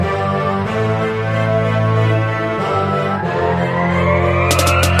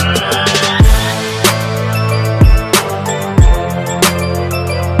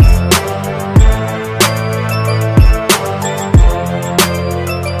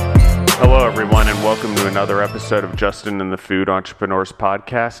everyone, and welcome to another episode of Justin and the Food Entrepreneurs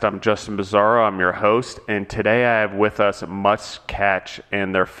Podcast. I'm Justin Bizzarro. I'm your host, and today I have with us Must Catch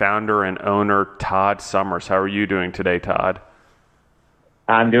and their founder and owner, Todd Summers. How are you doing today, Todd?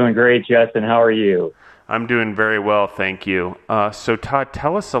 I'm doing great, Justin. How are you? I'm doing very well, thank you. So, Todd,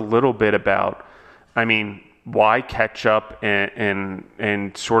 tell us a little bit about, why ketchup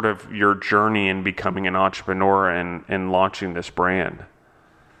and sort of your journey in becoming an entrepreneur and launching this brand.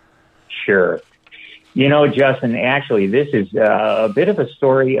 Sure. You know, Justin, actually, this is a bit of a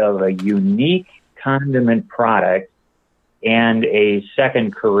story of a unique condiment product and a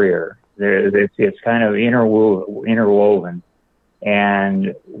second career. It's kind of interwoven.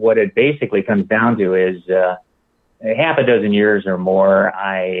 And what it basically comes down to is half a dozen years or more,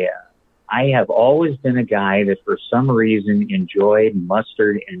 I have always been a guy that for some reason enjoyed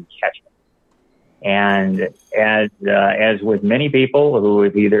mustard and ketchup. And as with many people who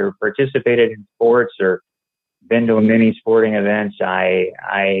have either participated in sports or been to many sporting events, I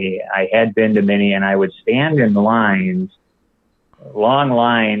had been to many, and I would stand in lines, long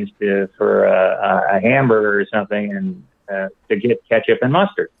lines for a hamburger or something, and to get ketchup and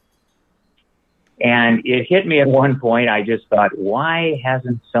mustard. And it hit me at one point. I just thought, why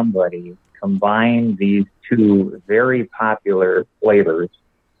hasn't somebody combined these two very popular flavors?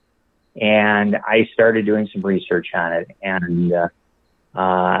 And I started doing some research on it. And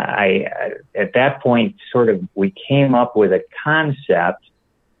I at that point, we came up with a concept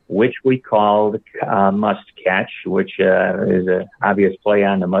which we called Must Catch, which is an obvious play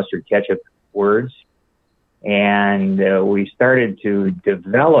on the mustard ketchup words. And we started to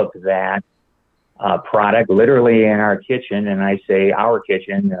develop that product literally in our kitchen. And I say our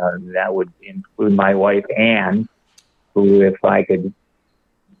kitchen, that would include my wife, Ann, who, if I could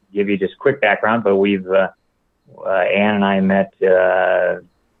give you just quick background, but Ann and I met, been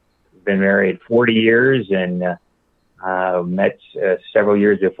married 40 years and met several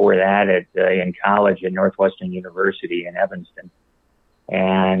years before that in college at Northwestern University in Evanston.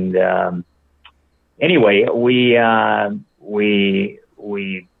 And anyway, we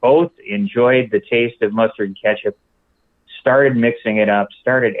both enjoyed the taste of mustard and ketchup, started mixing it up,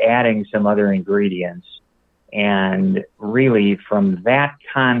 started adding some other ingredients. And really, from that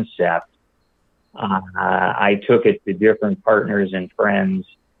concept, I took it to different partners and friends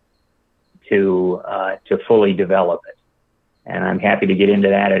to fully develop it. And I'm happy to get into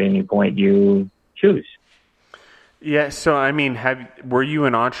that at any point you choose. Yeah. So, were you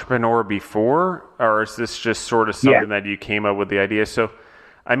an entrepreneur before, or is this just sort of something that you came up with the idea? So,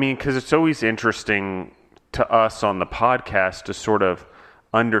 because it's always interesting to us on the podcast to sort of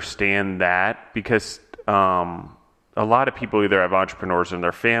understand that, because a lot of people either have entrepreneurs in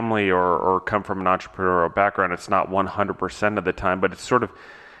their family or come from an entrepreneurial background. It's not 100% of the time, but it's sort of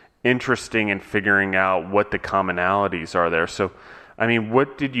interesting in figuring out what the commonalities are there. So,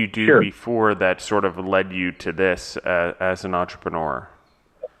 what did you do before that sort of led you to this as an entrepreneur?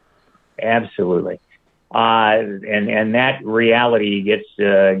 Absolutely. And that reality gets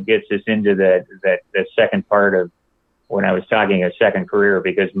us into the second part of when I was talking a second career,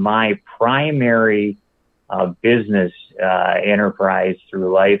 because my primary business enterprise through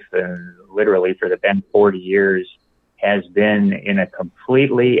life, and literally for the past 40 years, has been in a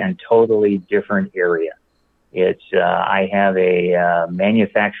completely and totally different area. It's I have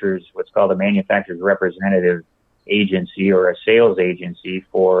what's called a manufacturer's representative agency, or a sales agency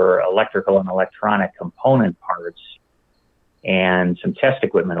for electrical and electronic component parts and some test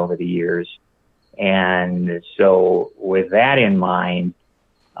equipment over the years. And so with that in mind,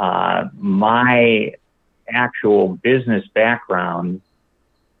 my actual business background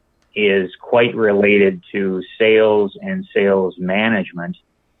is quite related to sales and sales management.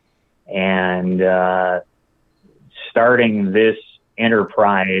 And starting this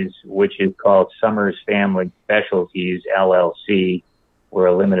enterprise, which is called Summers Family Specialties, LLC, we're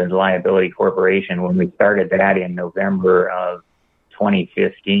a limited liability corporation. When we started that in November of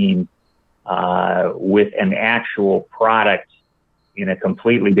 2015, with an actual product in a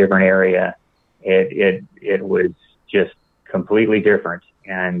completely different area, it was just completely different.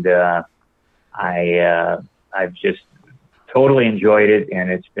 And I've just totally enjoyed it, and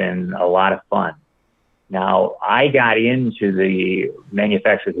it's been a lot of fun. Now, I got into the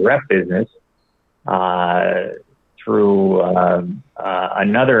manufacturer's rep business through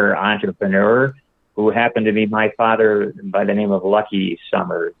another entrepreneur who happened to be my father, by the name of Lucky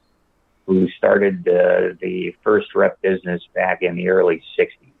Summers, who started the first rep business back in the early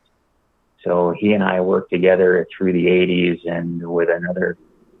 60s. So he and I worked together through the 80s, and with another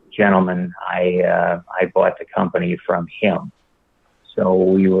gentleman, I bought the company from him. So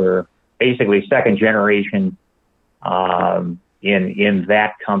we were basically second generation in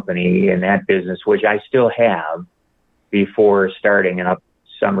that company, in that business, which I still have before starting up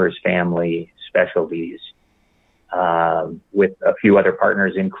Summers Family Specialties with a few other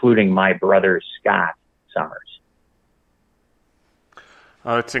partners, including my brother Scott Summers.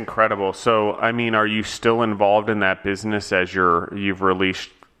 Oh, it's incredible. So, I mean, are you still involved in that business as you've released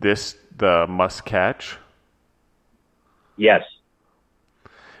the Must Catch? Yes.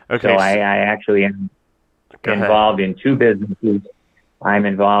 Okay. So I actually am involved in two businesses. I'm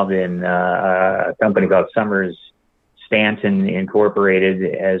involved in a company called Summers Stanton Incorporated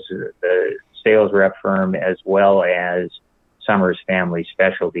as the sales rep firm, as well as Summers Family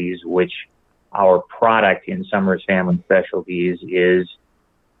Specialties, which our product in Summers Family Specialties is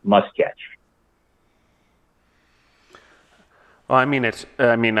Must Catch. Well, I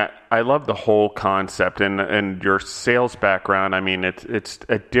mean, I love the whole concept and your sales background. I mean, it's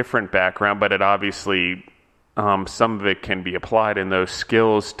a different background, but it obviously, some of it can be applied in those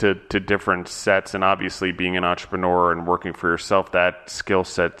skills to different sets. And obviously being an entrepreneur and working for yourself, that skill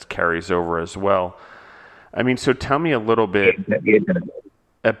set carries over as well. I mean, so tell me a little bit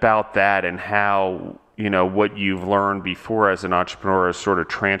about that and how, what you've learned before as an entrepreneur has sort of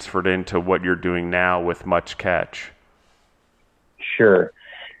transferred into what you're doing now with Must Catch. Sure.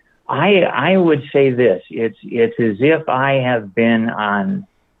 I would say this. It's as if I have been on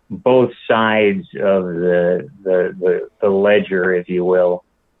both sides of the ledger, if you will.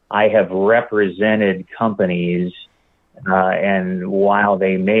 I have represented companies, and while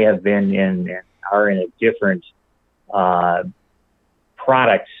they may have been are in a different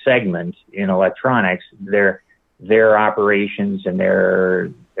product segment in electronics, their operations and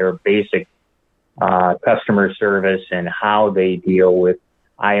their basic customer service and how they deal with.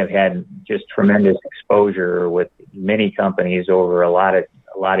 I have had just tremendous exposure with many companies over a lot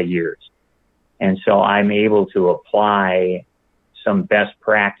of years, and so I'm able to apply some best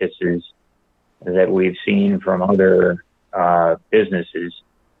practices that we've seen from other businesses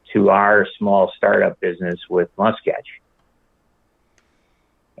to our small startup business with Must Catch.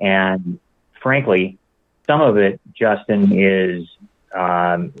 And frankly, some of it, Justin, is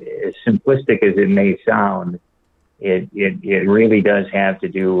as simplistic as it may sound. It really does have to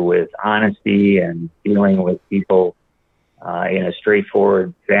do with honesty and dealing with people in a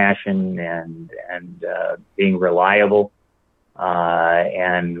straightforward fashion and being reliable.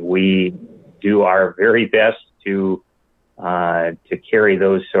 And we do our very best to carry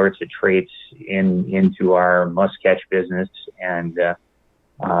those sorts of traits into our Must Catch business. And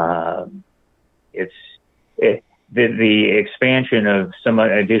the expansion of some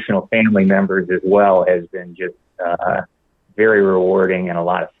additional family members as well has been just very rewarding and a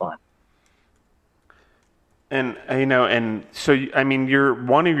lot of fun. And, and so, I mean,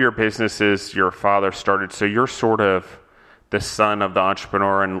 one of your businesses your father started, so you're sort of the son of the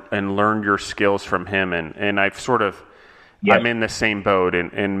entrepreneur and learned your skills from him. And I've sort of, yes. I'm in the same boat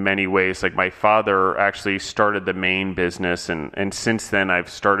in many ways. Like my father actually started the main business, and since then I've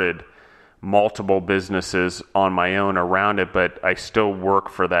started multiple businesses on my own around it, but I still work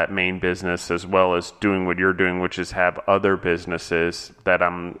for that main business as well as doing what you're doing, which is have other businesses that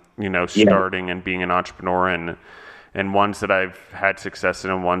I'm, starting and being an entrepreneur in, and ones that I've had success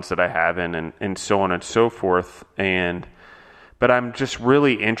in and ones that I haven't, and so on and so forth. But I'm just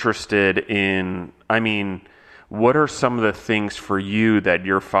really interested in, what are some of the things for you that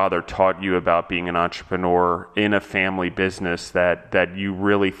your father taught you about being an entrepreneur in a family business that you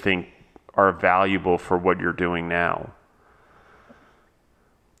really think are valuable for what you're doing now,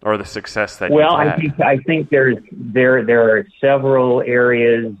 or the success that you've had? I think there are several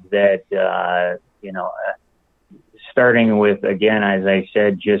areas that starting with, again, as I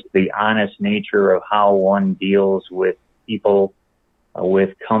said, just the honest nature of how one deals with people,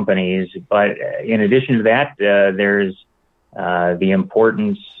 with companies. But in addition to that, there's the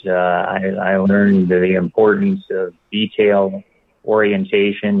importance. I learned the importance of detail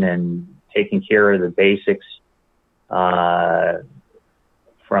orientation and taking care of the basics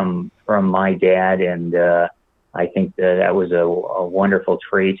from my dad, and I think that was a wonderful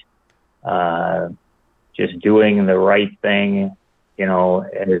trait. Just doing the right thing,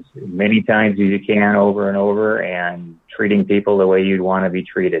 as many times as you can over and over, and treating people the way you'd want to be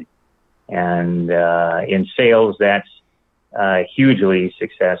treated. And in sales, that's hugely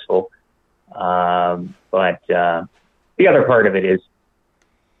successful. But the other part of it is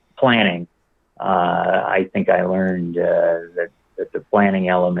planning. I think I learned that the planning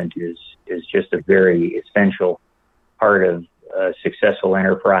element is just a very essential part of a successful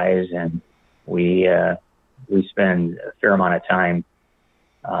enterprise, and we spend a fair amount of time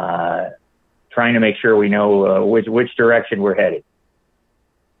trying to make sure we know which direction we're headed.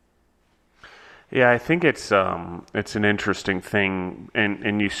 Yeah, I think it's an interesting thing,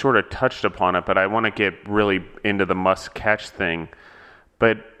 and you sort of touched upon it, but I want to get really into the must catch thing.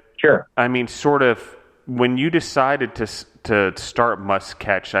 But sure, I mean, sort of when you decided to start must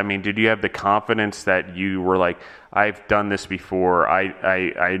catch, I mean, did you have the confidence that you were like, I've done this before,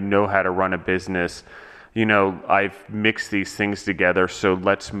 I know how to run a business, I've mixed these things together, so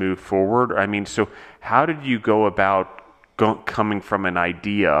let's move forward? I mean, so how did you go about coming from an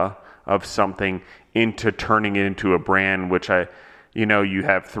idea of something into turning it into a brand, which you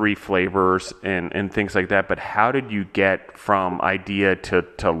have 3 flavors and things like that, but how did you get from idea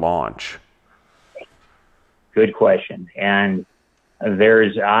to launch? Good question. And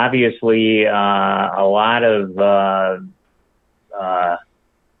there's obviously a lot of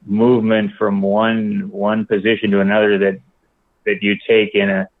movement from one position to another that you take in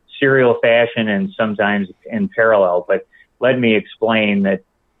a serial fashion and sometimes in parallel. But let me explain that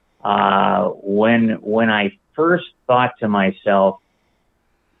when I first thought to myself,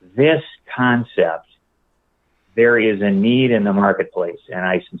 this concept, there is a need in the marketplace, and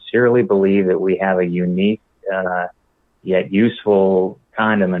I sincerely believe that we have a unique yet useful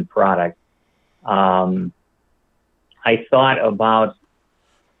condiment product. I thought about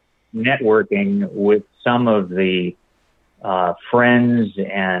networking with some of the friends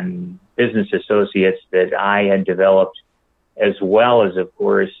and business associates that I had developed, as well as, of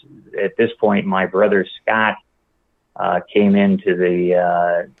course, at this point, my brother Scott came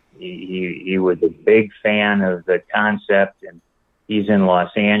into he was a big fan of the concept, and he's in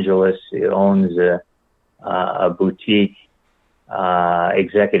Los Angeles. He owns a boutique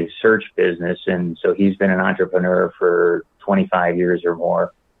executive search business, and so he's been an entrepreneur for 25 years or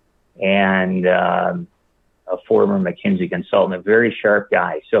more, and a former McKinsey consultant, a very sharp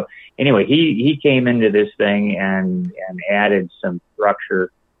guy. So anyway, he came into this thing and added some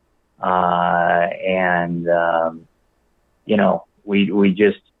structure, we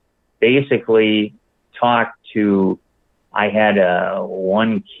just basically talked to. I had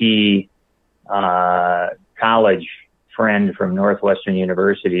one key college friend from Northwestern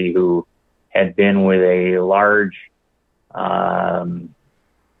University who had been with a large,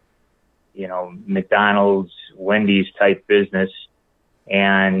 McDonald's, Wendy's type business,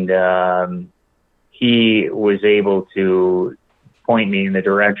 and he was able to point me in the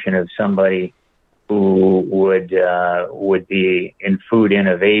direction of somebody who would be in food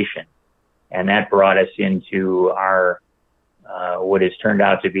innovation, and that brought us into our what has turned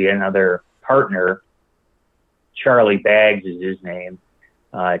out to be another partner. Charlie Baggs is his name.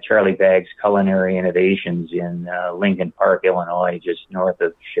 Charlie Baggs Culinary Innovations in Lincoln Park, Illinois, just north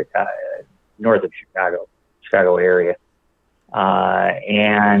of Chicago area.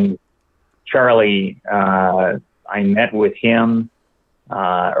 And Charlie, I met with him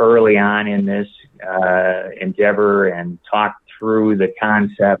early on in this endeavor and talked through the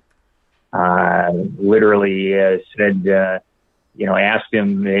concept. Literally said, asked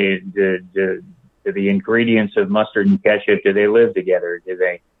him, do the ingredients of mustard and ketchup, do they live together?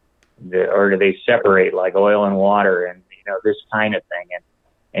 Or do they separate like oil and water, and this kind of thing?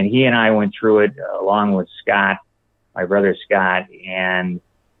 And he and I went through it along with Scott, my brother Scott, and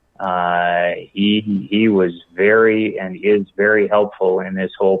he was very and is very helpful in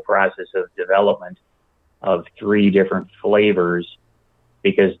this whole process of development of 3 different flavors,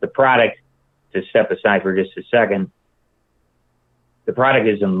 because the product, to step aside for just a second, the product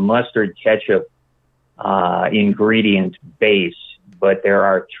is a mustard ketchup ingredient base, but there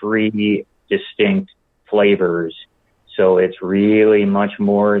are 3 distinct flavors. So it's really much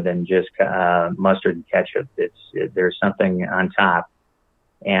more than just mustard and ketchup. There's something on top.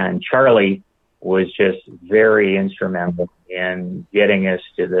 And Charlie was just very instrumental in getting us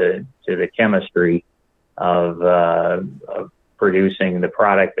to the chemistry of producing the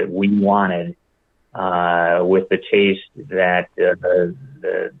product that we wanted, with the taste that the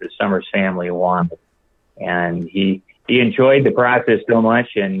Summers family wanted. And he enjoyed the process so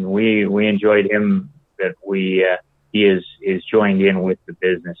much, and we enjoyed him, that he is joined in with the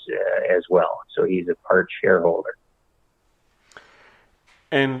business as well. So he's a part shareholder.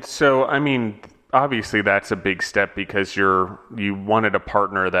 And so, I mean, obviously that's a big step, because you wanted a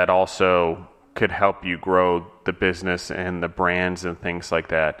partner that also could help you grow the business and the brands and things like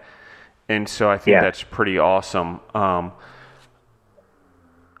that. And so I think that's pretty awesome. I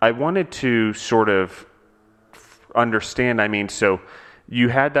wanted to sort of understand, I mean, so you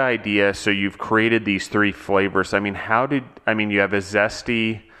had the idea, so you've created these 3 flavors. I mean, you have a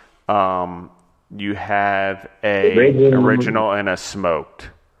zesty you have a original and a smoked.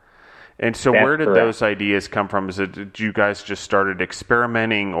 And so where did those ideas come from? Is it, did you guys just started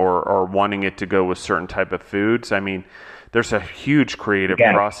experimenting or wanting it to go with certain type of foods? I mean, there's a huge creative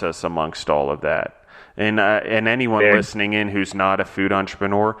process amongst all of that. And anyone listening in who's not a food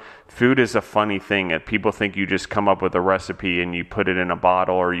entrepreneur, food is a funny thing. People think you just come up with a recipe and you put it in a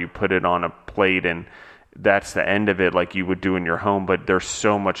bottle or you put it on a plate and that's the end of it like you would do in your home. But there's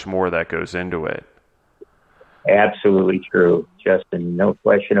so much more that goes into it. Absolutely true, Justin. No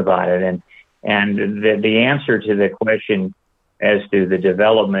question about it. And the answer to the question as to the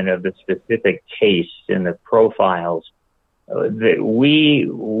development of the specific tastes and the profiles, that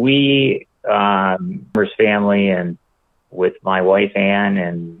we family and with my wife Ann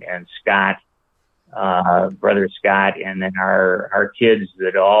and Scott, brother Scott, and then our kids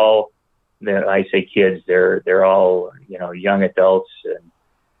I say kids, they're all young adults and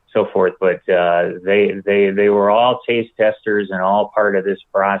so forth, but they were all taste testers and all part of this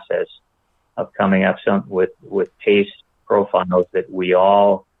process of coming up with taste profiles that we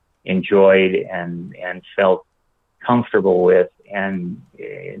all enjoyed and felt comfortable with, and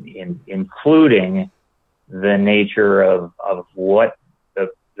including the nature of what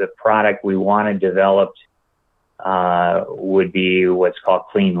the product we wanted developed would be what's called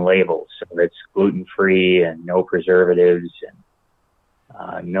clean labels. So it's gluten-free and no preservatives and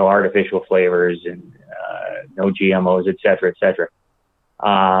no artificial flavors and no GMOs, et cetera, et cetera.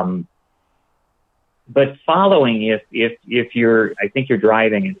 But following, if you're, I think you're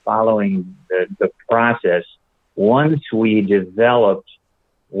driving and following the process, once we developed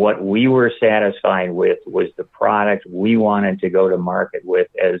what we were satisfied with was the product we wanted to go to market with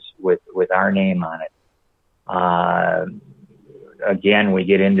with our name on it. Again, we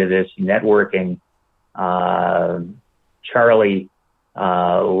get into this networking. Charlie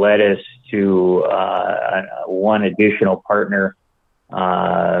led us to one additional partner,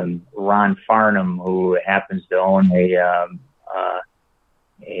 Ron Farnham, who happens to own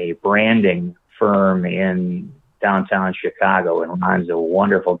a branding firm in downtown Chicago, and Ron's a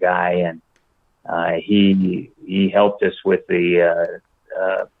wonderful guy, and he helped us with the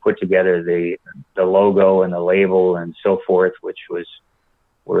put together the logo and the label and so forth, which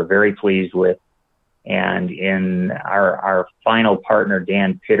we're very pleased with. And in our final partner,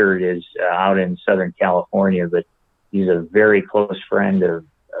 Dan Pittard, is out in Southern California, but he's a very close friend of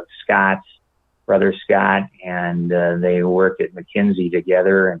Scott's, brother Scott, and they work at McKinsey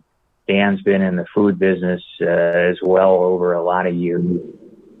together. And Dan's been in the food business as well over a lot of years.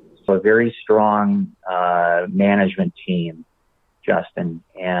 So a very strong management team, Justin,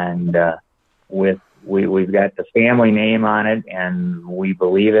 and we've got the family name on it, and we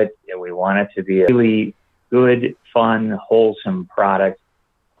believe it, and we want it to be a really good, fun, wholesome product.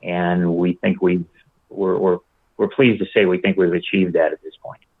 And we think we're pleased to say we think we've achieved that at this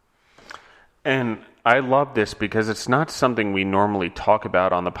point. And I love this because it's not something we normally talk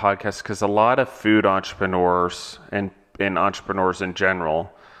about on the podcast, because a lot of food entrepreneurs and entrepreneurs in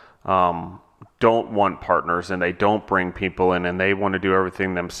general don't want partners, and they don't bring people in, and they want to do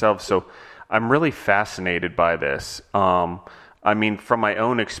everything themselves. So I'm really fascinated by this. I mean, from my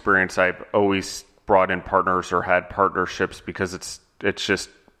own experience, I've always brought in partners or had partnerships because it's just,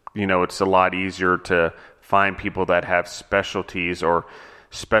 it's a lot easier to find people that have specialties or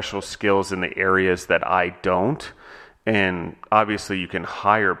special skills in the areas that I don't. And obviously you can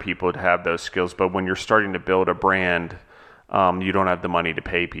hire people to have those skills, but when you're starting to build a brand, you don't have the money to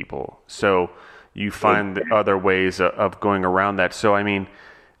pay people. So you find other ways of going around that. So, I mean,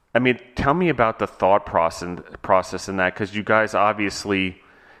 tell me about the thought process in that, because you guys obviously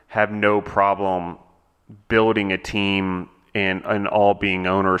have no problem building a team and all being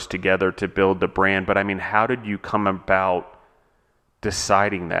owners together to build the brand. But I mean, how did you come about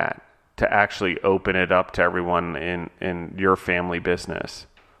deciding that to actually open it up to everyone in your family business?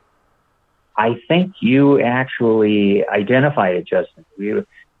 I think you actually identified it, Justin.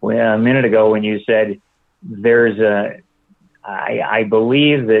 A minute ago when you said I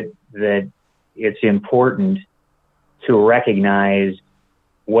believe that it's important to recognize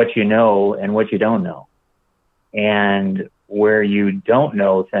what you know and what you don't know. And where you don't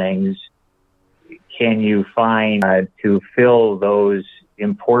know things, can you find to fill those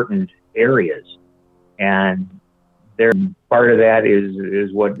important areas? And part of that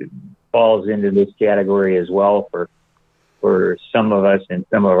is what falls into this category as well for some of us and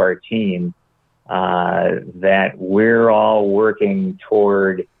some of our team, that we're all working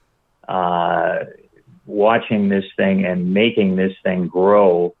toward watching this thing and making this thing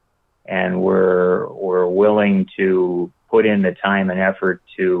grow, and we're willing to put in the time and effort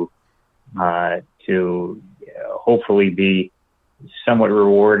to to hopefully be somewhat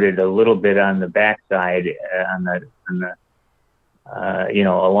rewarded a little bit on the backside,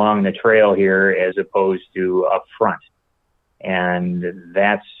 along the trail here, as opposed to up front. And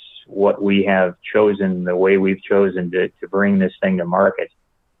that's what we have chosen, the way we've chosen to bring this thing to market.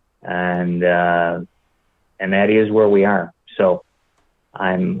 And that is where we are. So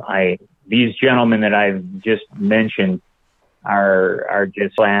these gentlemen that I've just mentioned are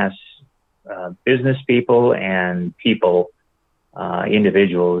just class business people and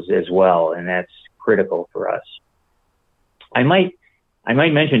individuals as well, and that's critical for us. I might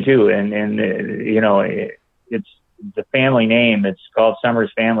mention too, and it's the family name. It's called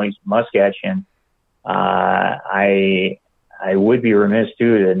Summers Family's Muscatchin. I would be remiss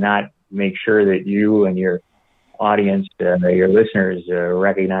too to not make sure that you and your audience, your listeners,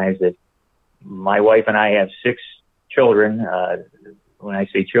 recognize that my wife and I have 6 children. When I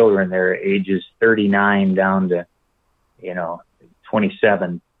say children, they're ages 39 down to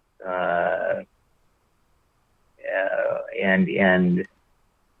 27. And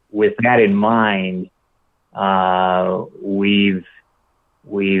with that in mind, we've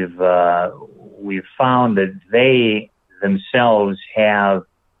found that they themselves have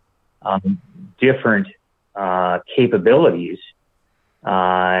different capabilities,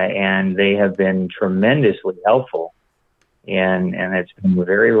 and they have been tremendously helpful, and it's been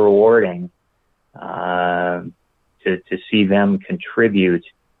very rewarding to see them contribute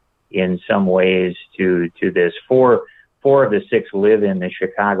in some ways to this. Four of the 6 live in the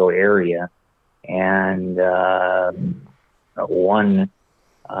Chicago area, and one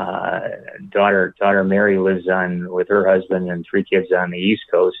daughter Mary lives with her husband and 3 kids on the East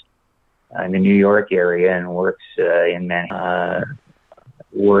Coast in the New York area, and works in Manhattan,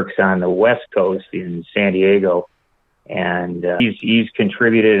 works on the West Coast in San Diego, and he's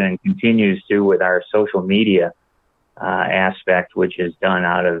contributed and continues to with our social media aspect, which is done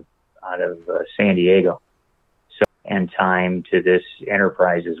out of San Diego, and time to this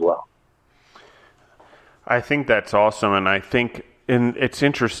enterprise as well. I think that's awesome, and I think it's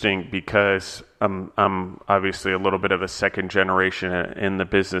interesting because I'm obviously a little bit of a second generation in the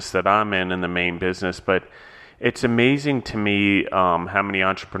business that I'm in the main business, but it's amazing to me how many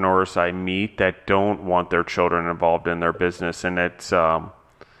entrepreneurs I meet that don't want their children involved in their business, and it's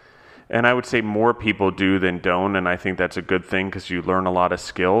and I would say more people do than don't, and I think that's a good thing because you learn a lot of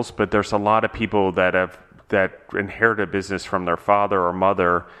skills. But there's a lot of people that inherit a business from their father or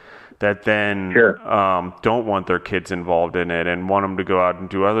mother that then don't want their kids involved in it and want them to go out and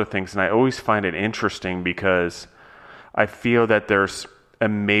do other things. And I always find it interesting because I feel that there's a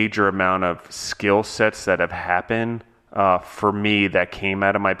major amount of skill sets that have happened for me that came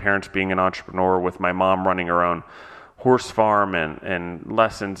out of my parents being an entrepreneur, with my mom running her own horse farm and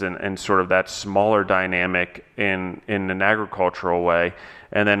lessons and sort of that smaller dynamic in an agricultural way.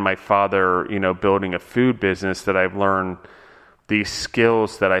 And then my father, building a food business, that I've learned these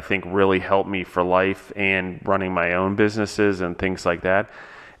skills that I think really help me for life and running my own businesses and things like that.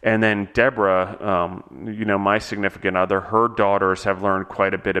 And then Deborah, my significant other, her daughters have learned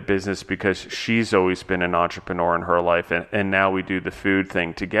quite a bit of business because she's always been an entrepreneur in her life. And now we do the food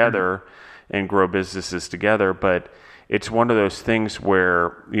thing together and grow businesses together. But it's one of those things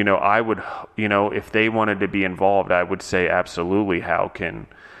where, I would, if they wanted to be involved, I would say absolutely. How can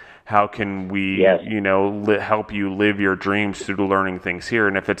we, help you live your dreams through learning things here?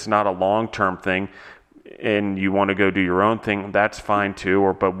 And if it's not a long-term thing and you want to go do your own thing, that's fine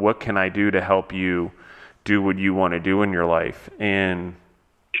too. But what can I do to help you do what you want to do in your life? And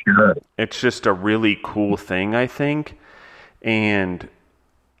it's just a really cool thing, I think. And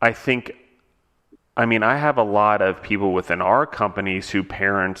I think, I have a lot of people within our companies who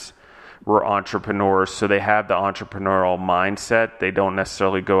parents were entrepreneurs, so they have the entrepreneurial mindset. They don't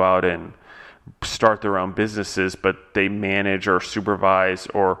necessarily go out and start their own businesses, but they manage or supervise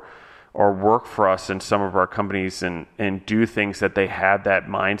or work for us in some of our companies and do things that they have that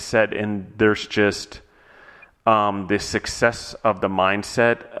mindset. And there's just the success of the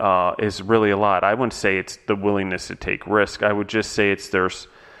mindset is really a lot. I wouldn't say it's the willingness to take risk. I would just say there's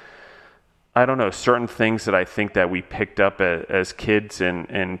certain things that I think that we picked up as kids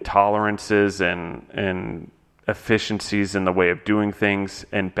and tolerances and efficiencies in the way of doing things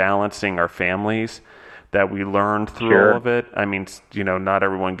and balancing our families that we learned through all of it. Not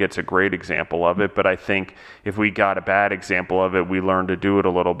everyone gets a great example of it, but I think if we got a bad example of it, we learned to do it a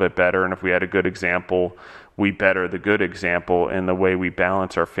little bit better. And if we had a good example, we better the good example in the way we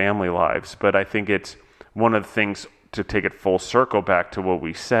balance our family lives. But I think it's one of the things, to take it full circle back to what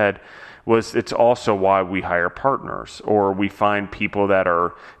we said, it's also why we hire partners, or we find people that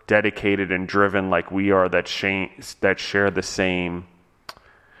are dedicated and driven like we are, that share the same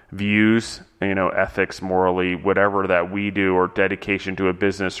views, ethics, morally, whatever that we do, or dedication to a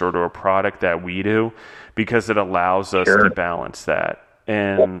business or to a product that we do, because it allows us to balance that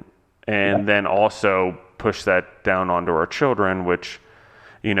and then also push that down onto our children, which,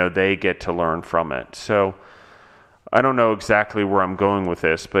 they get to learn from it. So I don't know exactly where I'm going with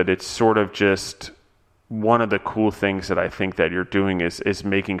this, but it's sort of just one of the cool things that I think that you're doing is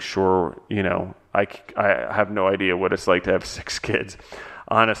making sure, I have no idea what it's like to have 6 kids.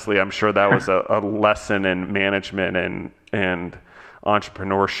 Honestly, I'm sure that was a lesson in management and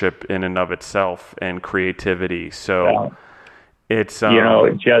entrepreneurship in and of itself, and creativity. So it's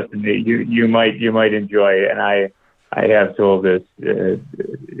Justin, you might enjoy it, and I have told this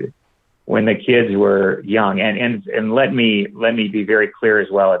when the kids were young, and let me be very clear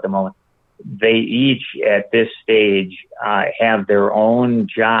as well. At the moment, they each at this stage have their own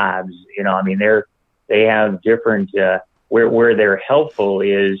jobs. They have different. Where they're helpful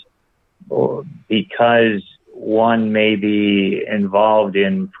is because one may be involved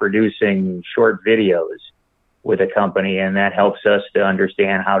in producing short videos with a company, and that helps us to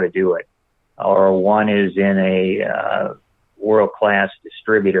understand how to do it. Or one is in a world-class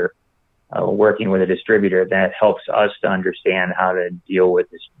distributor, working with a distributor, that helps us to understand how to deal with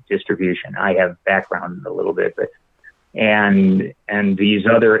this distribution. I have background a little bit, and these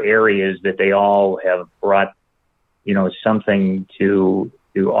other areas that they all have brought something to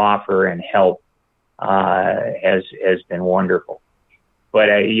offer and help has been wonderful. But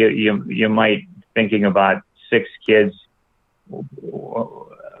you might, thinking about 6 kids,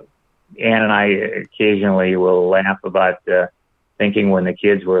 Ann and I occasionally will laugh about thinking when the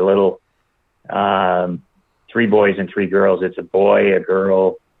kids were little, 3 boys and 3 girls. It's a boy, a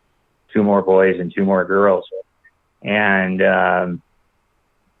girl, 2 more boys and 2 more girls. And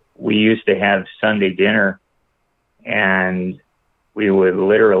we used to have Sunday dinner, and we would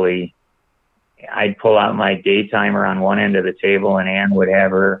literally, I'd pull out my day timer on one end of the table, and Ann would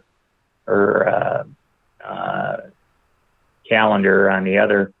have her calendar on the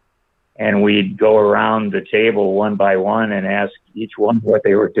other, and we'd go around the table one by one and ask each one what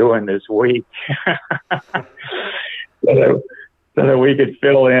they were doing this week, so that we could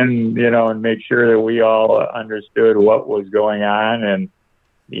fill in, and make sure that we all understood what was going on, and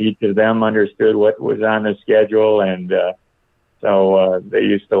each of them understood what was on the schedule. And so they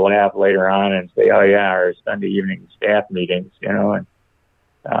used to laugh later on and say, "Oh yeah, our Sunday evening staff meetings," and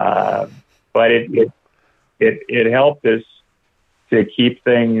but it helped us to keep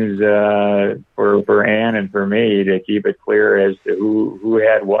things for Ann and for me, to keep it clear as to who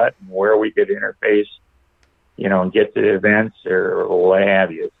had what and where we could interface, and get to events or what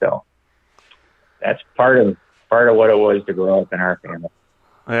have you. So that's part of what it was to grow up in our family.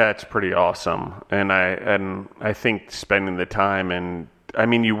 Yeah, it's pretty awesome. And I think spending the time, and I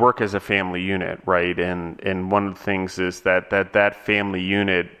mean, you work as a family unit, right? And one of the things is that family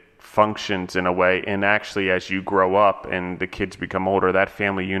unit functions in a way, and actually as you grow up and the kids become older, that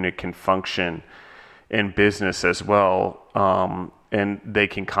family unit can function in business as well, and they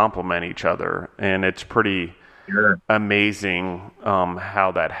can complement each other, and it's pretty amazing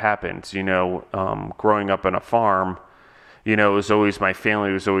how that happens. Growing up on a farm, it was always, my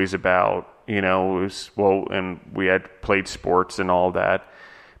family was always about, and we had played sports and all that,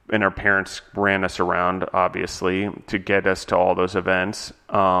 and our parents ran us around, obviously, to get us to all those events.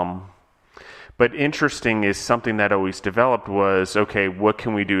 But interesting is something that always developed was, okay, what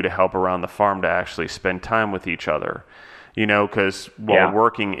can we do to help around the farm to actually spend time with each other? Because while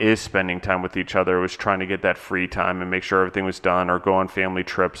working is spending time with each other, it was trying to get that free time and make sure everything was done, or go on family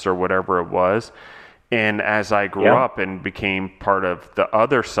trips or whatever it was. And as I grew up and became part of the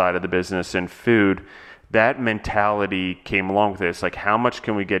other side of the business in food, that mentality came along with it. It's like, how much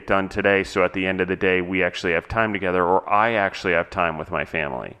can we get done today, so at the end of the day we actually have time together, or I actually have time with my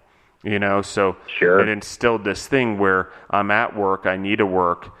family? So it instilled this thing where I'm at work, I need to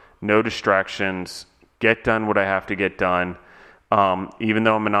work, no distractions, get done what I have to get done. Even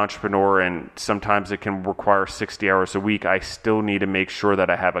though I'm an entrepreneur and sometimes it can require 60 hours a week, I still need to make sure that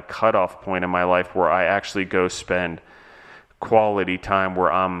I have a cutoff point in my life where I actually go spend quality time,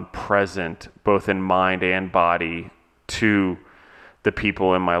 where I'm present both in mind and body to the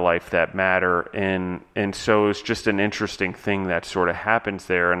people in my life that matter. And so it's just an interesting thing that sort of happens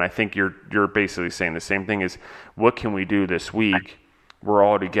there. And I think you're basically saying the same thing, is what can we do this week? We're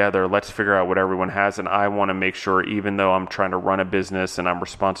all together. Let's figure out what everyone has. And I want to make sure, even though I'm trying to run a business and I'm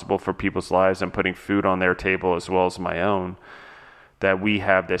responsible for people's lives and putting food on their table as well as my own, that we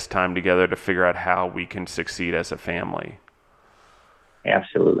have this time together to figure out how we can succeed as a family.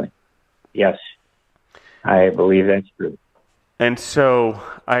 Absolutely. Yes. I believe that's true. And so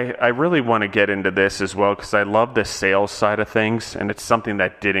I really want to get into this as well because I love the sales side of things, and it's something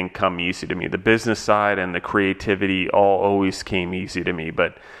that didn't come easy to me. The business side and the creativity all always came easy to me,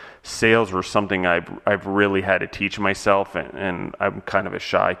 but sales were something I've really had to teach myself, and I'm kind of a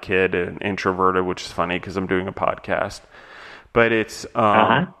shy kid and introverted, which is funny because I'm doing a podcast. But it's,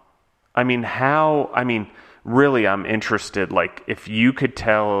 really, I'm interested, like, if you could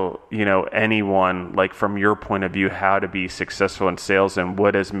tell, anyone, like, from your point of view, how to be successful in sales and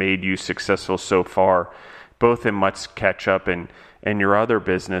what has made you successful so far, both in Must Ketchup and your other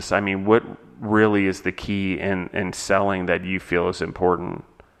business, I mean, what really is the key in selling that you feel is important?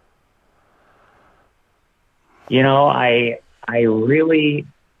 I really,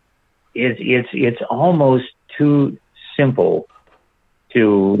 it's almost too simple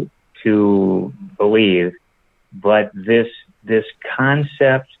to believe. But this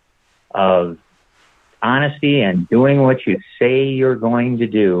concept of honesty and doing what you say you're going to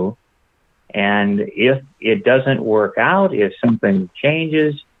do, and if it doesn't work out, if something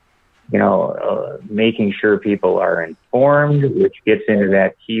changes, making sure people are informed, which gets into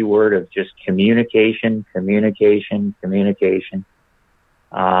that key word of just communication.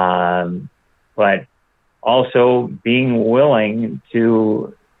 But also being willing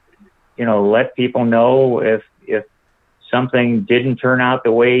to, let people know if something didn't turn out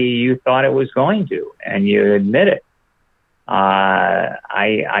the way you thought it was going to, and you admit it.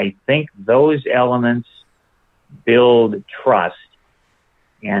 I think those elements build trust,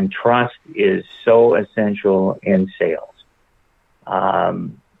 and trust is so essential in sales. I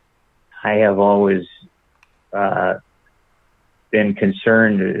have always been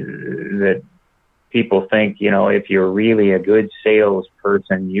concerned that people think, if you're really a good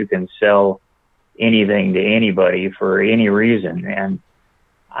salesperson, you can sell anything to anybody for any reason. And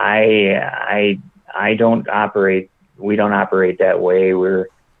I don't operate, we don't operate that way. We're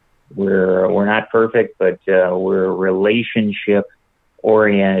not perfect, but we're relationship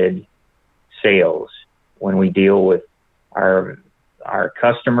oriented sales when we deal with our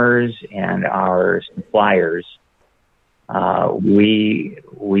customers and our suppliers. We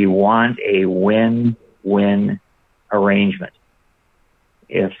want a win-win arrangement.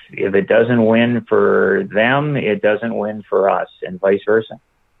 If it doesn't win for them, it doesn't win for us, and vice versa.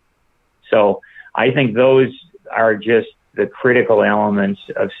 So I think those are just the critical elements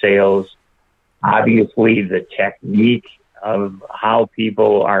of sales. Obviously, the technique of how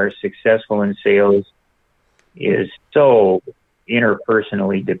people are successful in sales is so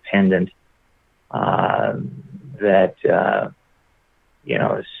interpersonally dependent that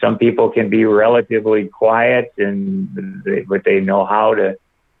some people can be relatively quiet, but they know how to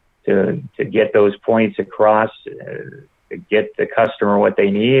get those points across, to get the customer what they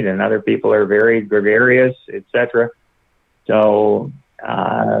need, and other people are very gregarious, etc. So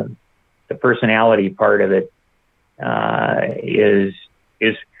the personality part of it is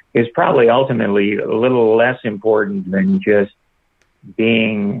probably ultimately a little less important than just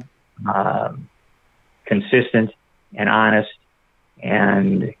being consistent and honest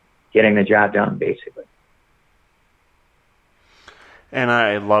and getting the job done, basically. And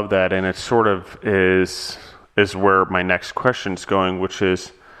I love that, and it sort of is where my next question's going, which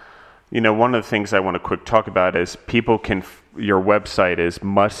is, one of the things I want to quick talk about is people can, your website is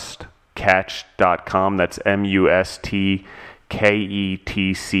mustketch.com. That's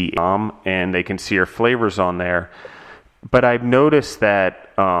mustketc.com, and they can see your flavors on there. But I've noticed that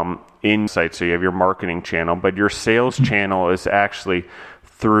in site, so you have your marketing channel, but your sales channel is actually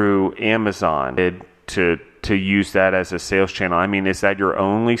through Amazon to use that as a sales channel. I mean, is that your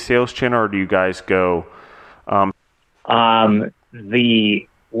only sales channel, or do you guys go?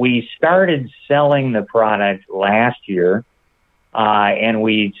 We started selling the product last year, and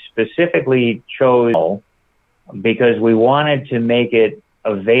we specifically chose because we wanted to make it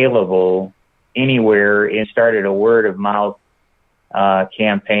available anywhere, and started a word of mouth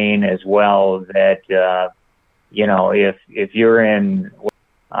campaign as well, that if you're in,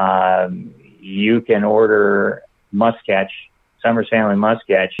 you can order Musketch, Summers Family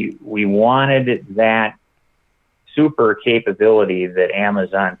Musketch. We wanted that super capability that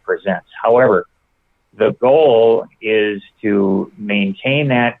Amazon presents. However, the goal is to maintain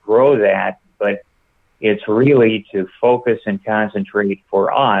that, grow that, but it's really to focus and concentrate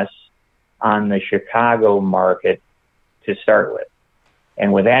for us on the Chicago market to start with.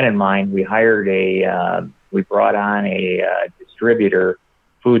 And with that in mind, we hired we brought on a distributor,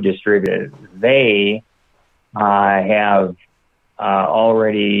 food distributor. They have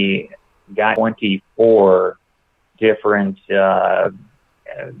already got 24 different,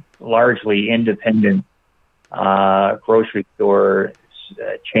 largely independent grocery store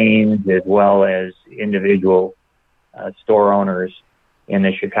chains, as well as individual store owners in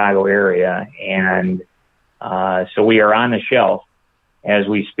the Chicago area. And so we are on the shelf as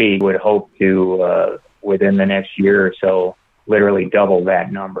we speak. Would hope to, within the next year or so, literally double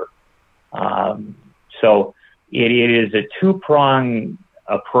that number. So it is a two-pronged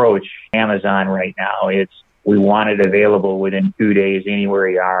approach, Amazon right now. We want it available within 2 days anywhere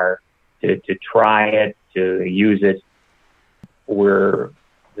you are to try it, to use it.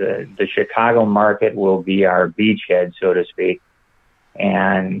 The Chicago market will be our beachhead, so to speak.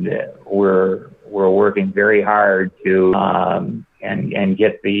 And we're working very hard to and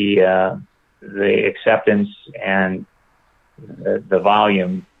get the acceptance and the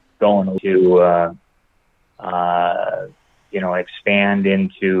volume going to expand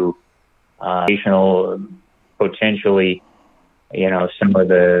into additional, potentially, some of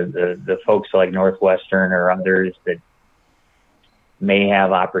the folks like Northwestern or others that may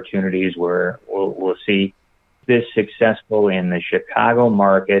have opportunities where we'll see this successful in the Chicago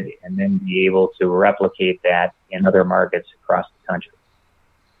market and then be able to replicate that in other markets across the country.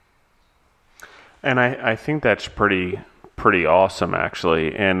 And I think that's pretty awesome,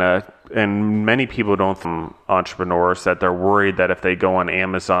 actually. And many people don't think, entrepreneurs, that they're worried that if they go on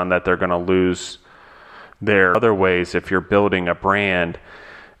Amazon that they're going to lose their other ways. If you're building a brand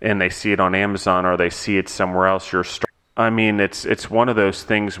and they see it on Amazon or they see it somewhere else, it's one of those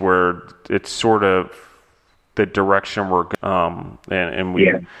things where it's sort of the direction we're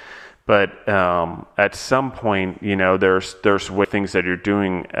going, But at some point, there's things that you're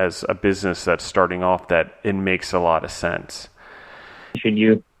doing as a business that's starting off that it makes a lot of sense. As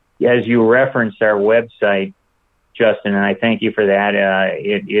you referenced our website, Justin, and I thank you for that.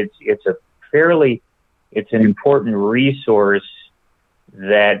 It's an important resource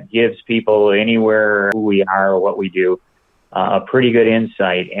that gives people anywhere who we are or what we do a pretty good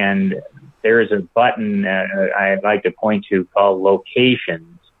insight. And there's a button I'd like to point to called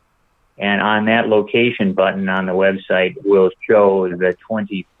Locations. And on that location button on the website will show the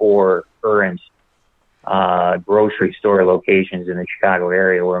 24 current grocery store locations in the Chicago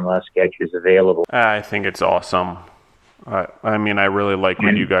area where Musketeer is available. I think it's awesome. I really like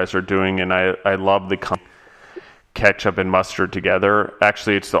what you guys are doing, and I love the ketchup and mustard together.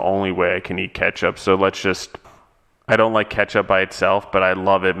 Actually, it's the only way I can eat ketchup. So I don't like ketchup by itself, but I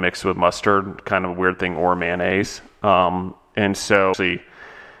love it mixed with mustard, kind of a weird thing, or mayonnaise. And so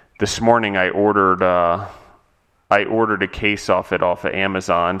this morning I ordered a case off of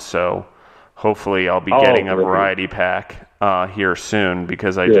Amazon. So hopefully I'll be getting a variety pack here soon,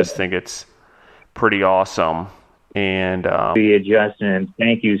 because I just think it's pretty awesome. And Justin, and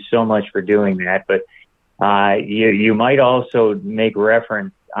thank you so much for doing that. But you might also make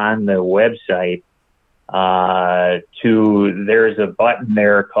reference on the website there's a button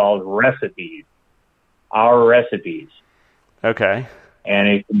there called Recipes, Our Recipes. Okay. And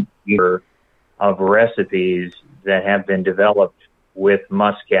a computer of recipes that have been developed with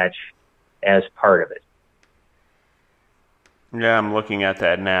Musketeer as part of it. Yeah, I'm looking at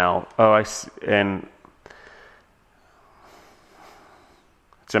that now. Oh, I see, and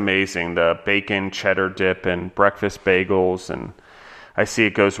it's amazing. The bacon, cheddar dip, and breakfast bagels, and I see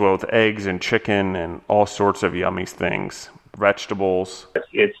it goes well with eggs and chicken and all sorts of yummy things, vegetables.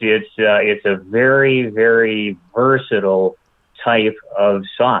 It's a very, very versatile type of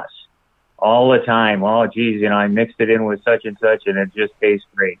sauce. All the time, I mixed it in with such and such, and it just tastes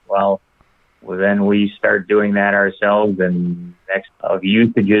great. Well, then we start doing that ourselves, and next of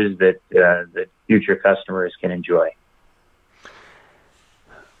usages that future customers can enjoy.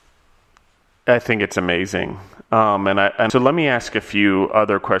 I think it's amazing. So let me ask a few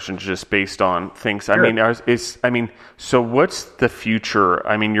other questions just based on things. Sure. So what's the future?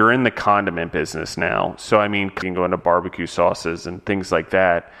 You're in the condiment business now. So, you can go into barbecue sauces and things like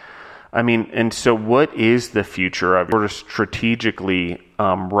that. And so what is the future of sort of strategically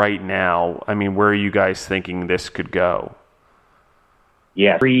right now? Where are you guys thinking this could go?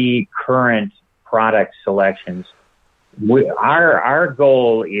 Yeah, 3 current product selections. Our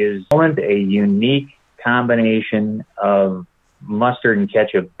goal is a unique combination of mustard and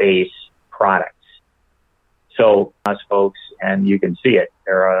ketchup base products. So us folks, and you can see it.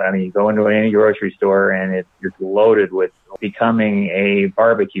 You go into any grocery store and it's loaded with becoming a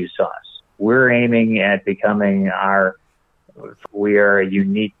barbecue sauce. We're aiming at becoming we are a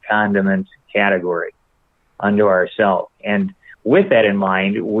unique condiment category unto ourselves. And with that in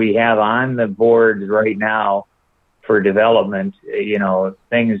mind, we have on the board right now for development.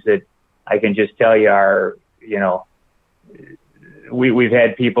 Things that I can just tell you are, we've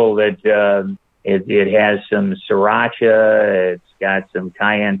had people that it has some sriracha, it's got some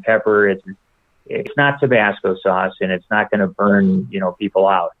cayenne pepper, it's not Tabasco sauce, and it's not going to burn people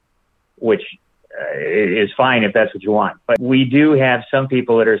out, which is fine if that's what you want. But we do have some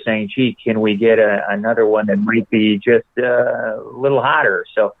people that are saying, gee, can we get another one that might be just a little hotter?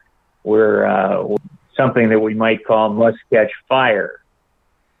 So we're something that we might call Must Catch Fire.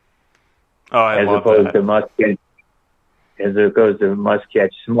 Oh, I love that. As opposed to Must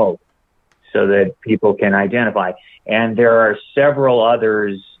Catch Smoke, so that people can identify. And there are several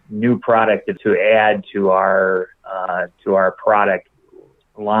others, new products to add to our product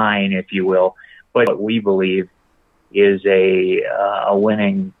line, if you will. But what we believe is a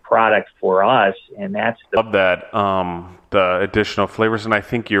winning product for us, and that's love that, the additional flavors. And I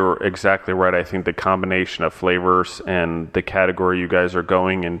think you're exactly right. I think the combination of flavors and the category you guys are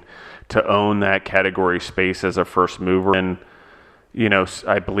going in, to own that category space as a first mover. And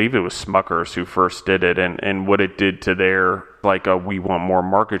I believe it was Smucker's who first did it, and what it did to their, we want more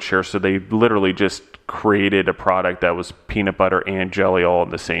market share. So they literally just created a product that was peanut butter and jelly all in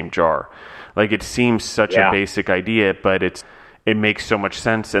the same jar. It seems such a basic idea, but it makes so much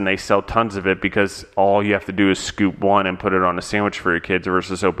sense, and they sell tons of it because all you have to do is scoop one and put it on a sandwich for your kids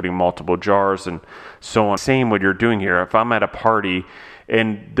versus opening multiple jars and so on. Same what you're doing here. If I'm at a party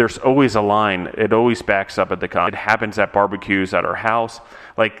and there's always a line, it always backs up at the condiment. It happens at barbecues at our house.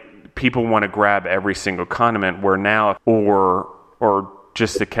 People want to grab every single condiment, where now, or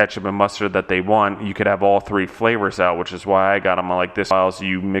just the ketchup and mustard that they want, you could have all three flavors out, which is why I got them like this. Files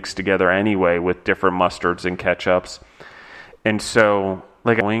you mix together anyway with different mustards and ketchups. And so,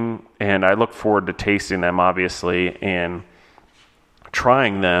 and I look forward to tasting them, obviously, and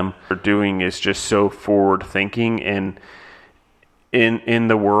trying them. What they're doing is just so forward thinking, and in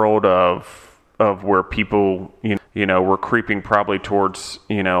the world of where people, we're creeping probably towards,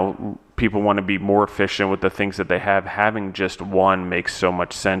 people want to be more efficient with the things that they have. Having just one makes so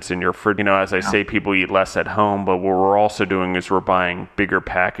much sense in your fridge. As I say, people eat less at home, but what we're also doing is we're buying bigger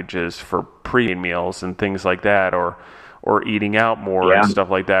packages for pre-meals and things like that, or eating out more and stuff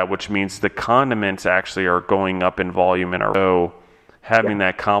like that, which means the condiments actually are going up in volume in our. So having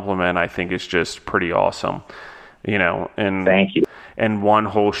that complement, I think, is just pretty awesome. And thank you. And one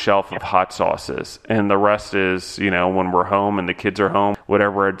whole shelf of hot sauces, and the rest is, when we're home and the kids are home,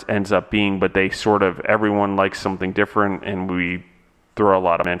 whatever it ends up being. But they everyone likes something different, and we throw a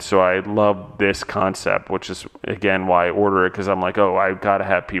lot of it. So I love this concept, which is again why I order it, because I'm like, I've got to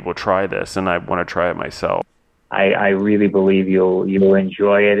have people try this, and I want to try it myself. I really believe you'll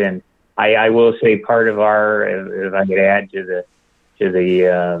enjoy it, and I will say part of our, if I could add to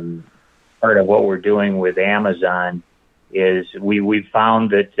the part of what we're doing with Amazon, is we've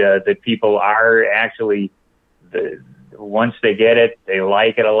found that people are actually, once they get it, they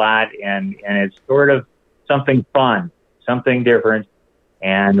like it a lot, and it's sort of something fun, something different,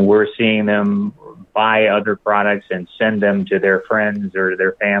 and we're seeing them buy other products and send them to their friends or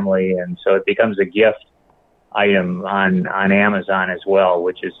their family, and so it becomes a gift item on Amazon as well,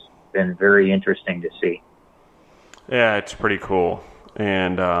 which has been very interesting to see. Yeah, it's pretty cool.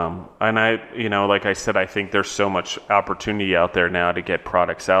 And I, like I said, I think there's so much opportunity out there now to get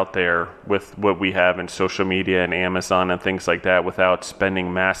products out there with what we have in social media and Amazon and things like that, without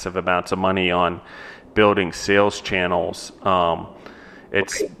spending massive amounts of money on building sales channels.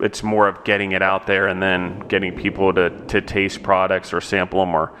 It's more of getting it out there and then getting people to taste products or sample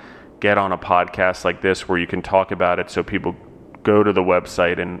them, or get on a podcast like this where you can talk about it, so people go to the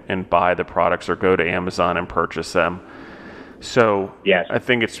website and buy the products, or go to Amazon and purchase them. So yes. I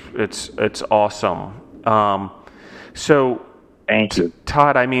think it's awesome. So thank you,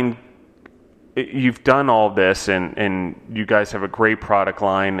 Todd. I mean, you've done all this, and you guys have a great product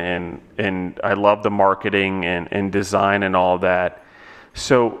line, and I love the marketing and design and all that.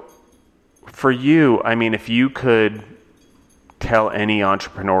 So for you, I mean, if you could tell any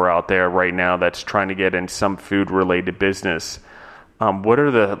entrepreneur out there right now that's trying to get in some food-related business, what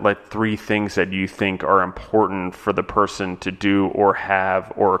are the three things that you think are important for the person to do or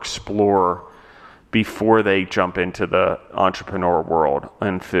have or explore before they jump into the entrepreneur world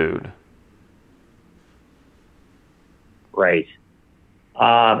and food? Right.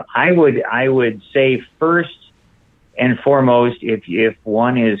 I would say first and foremost, if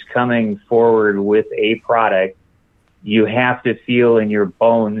one is coming forward with a product, you have to feel in your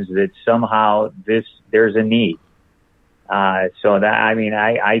bones that somehow there's a need. So that, I mean,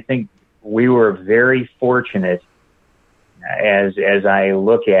 I think we were very fortunate as I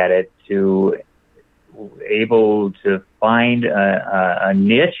look at it able to find a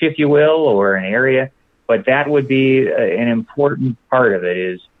niche, if you will, or an area. But that would be an important part of it,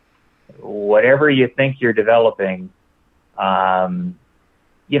 is whatever you think you're developing, depending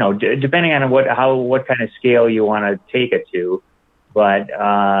on what kind of scale you want to take it to, but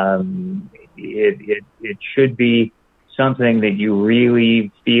it should be something that you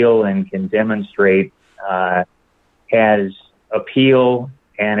really feel and can demonstrate has appeal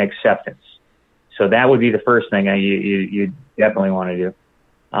and acceptance. So that would be the first thing you definitely want to do.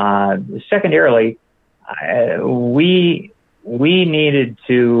 Secondarily, we needed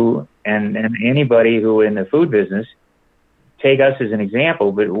to, and anybody who in the food business, take us as an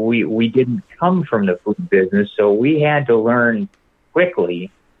example, but we didn't come from the food business, so we had to learn quickly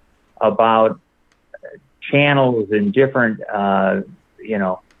about channels and different,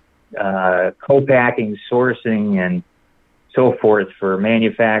 co-packing, sourcing, and so forth for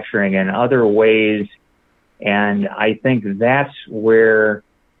manufacturing and other ways. And I think that's where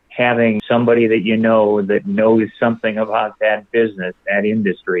having somebody that that knows something about that business, that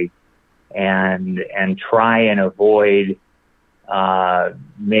industry, and try and avoid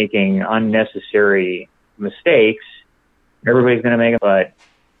making unnecessary mistakes. Everybody's going to make it, but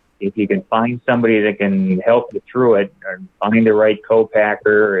if you can find somebody that can help you through it, or find the right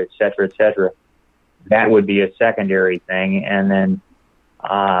co-packer, et cetera, that would be a secondary thing. And then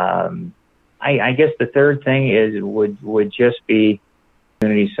I guess the third thing would just be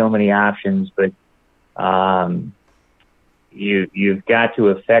so many options, but you've got to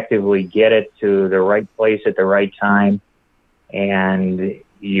effectively get it to the right place at the right time, and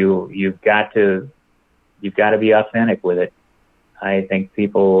you've got to be authentic with it. I think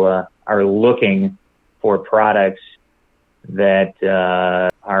people are looking for products that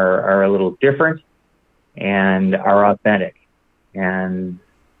are a little different and are authentic. And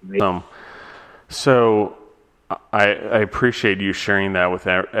so I appreciate you sharing that with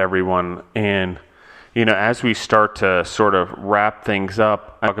everyone. And as we start to sort of wrap things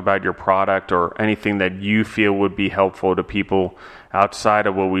up, talk about your product or anything that you feel would be helpful to people outside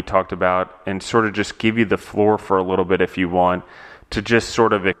of what we talked about, and sort of just give you the floor for a little bit, if you want, to just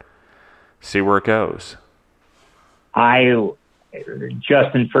sort of see where it goes.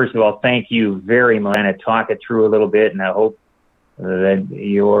 Justin, first of all, thank you very much. I'm going to talk it through a little bit, and I hope that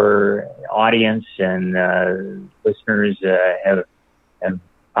your audience and listeners have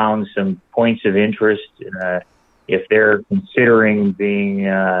found some points of interest if they're considering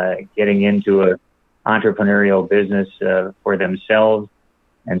getting into a entrepreneurial business for themselves,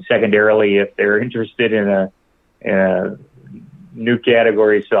 and secondarily, if they're interested in a new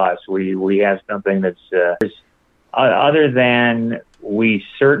category sauce, we have something that's other than we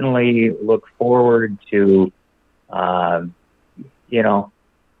certainly look forward to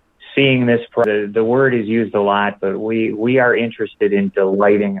seeing this. The word is used a lot, but we are interested in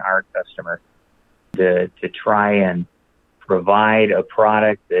delighting our customer, to try and provide a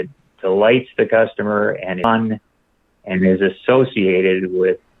product that delights the customer and is fun and is associated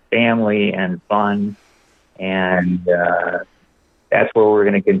with family and fun. And that's where we're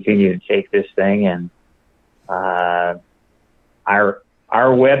going to continue to take this thing. And our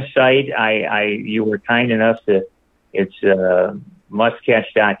website, you were kind enough it's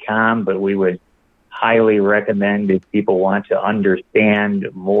mustcatch.com, but we would highly recommend, if people want to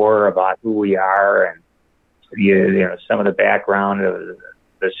understand more about who we are and some of the background of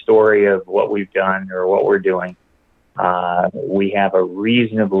the story of what we've done or what we're doing. We have a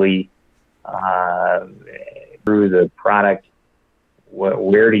reasonably through the product,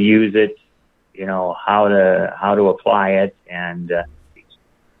 where to use it, how to apply it, and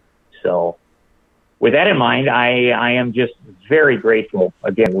so with that in mind, I am just very grateful.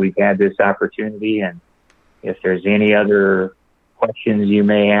 Again, we've had this opportunity, and if there's any other questions you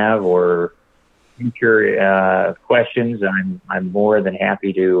may have or future questions, I'm more than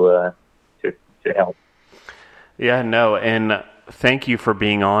happy to help. Yeah, no, and thank you for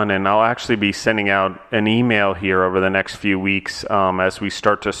being on. And I'll actually be sending out an email here over the next few weeks as we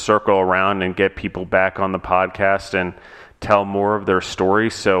start to circle around and get people back on the podcast and tell more of their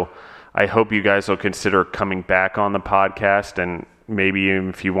stories. So I hope you guys will consider coming back on the podcast, and maybe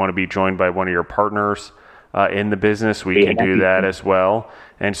if you want to be joined by one of your partners in the business, we can do that as well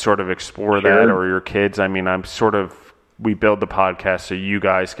and sort of explore that, or your kids. I mean, we build the podcast so you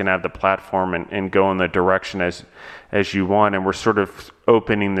guys can have the platform and go in the direction as you want. And we're sort of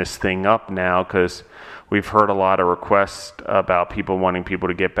opening this thing up now because we've heard a lot of requests about people wanting people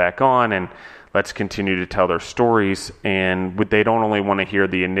to get back on, and let's continue to tell their stories. And they don't only want to hear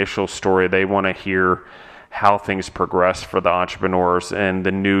the initial story, they want to hear how things progress for the entrepreneurs and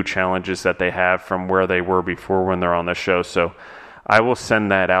the new challenges that they have from where they were before when they're on the show. So I will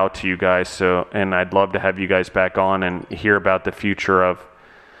send that out to you guys. So, and I'd love to have you guys back on and hear about the future of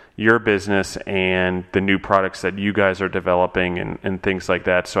your business and the new products that you guys are developing and things like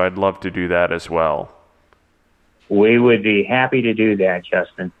that. So I'd love to do that as well. We would be happy to do that,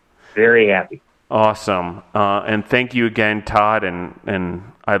 Justin. Very happy. Awesome. And thank you again, Todd. And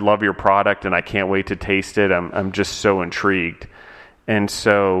I love your product and I can't wait to taste it. I'm just so intrigued. And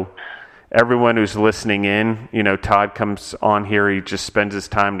so everyone who's listening in, Todd comes on here. He just spends his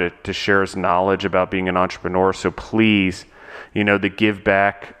time to share his knowledge about being an entrepreneur. So please, the give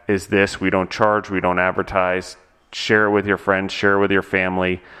back is this. We don't charge. We don't advertise. Share it with your friends. Share it with your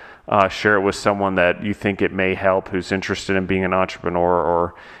family. Share it with someone that you think it may help who's interested in being an entrepreneur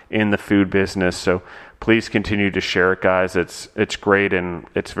or in the food business. So please continue to share it, guys. It's great and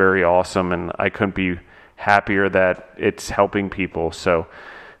it's very awesome. And I couldn't be happier that it's helping people. So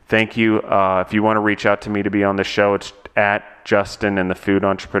thank you. If you want to reach out to me to be on the show, it's at Justin and the Food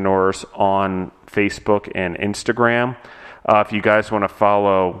Entrepreneurs on Facebook and Instagram. If you guys want to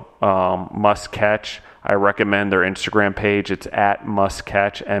follow Must Catch, I recommend their Instagram page. It's at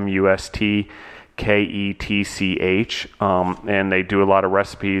MustCatch, MustKetch. And they do a lot of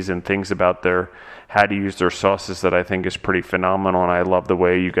recipes and things about how to use their sauces that I think is pretty phenomenal. And I love the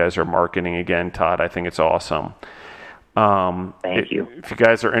way you guys are marketing again, Todd. I think it's awesome. Thank you. If you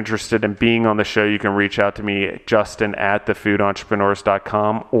guys are interested in being on the show, you can reach out to me, Justin at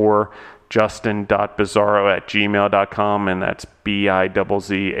thefoodentrepreneurs.com or justin.bizzarro@gmail.com, and that's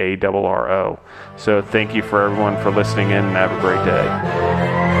BIZZARRO. So thank you for everyone for listening in and have a great day.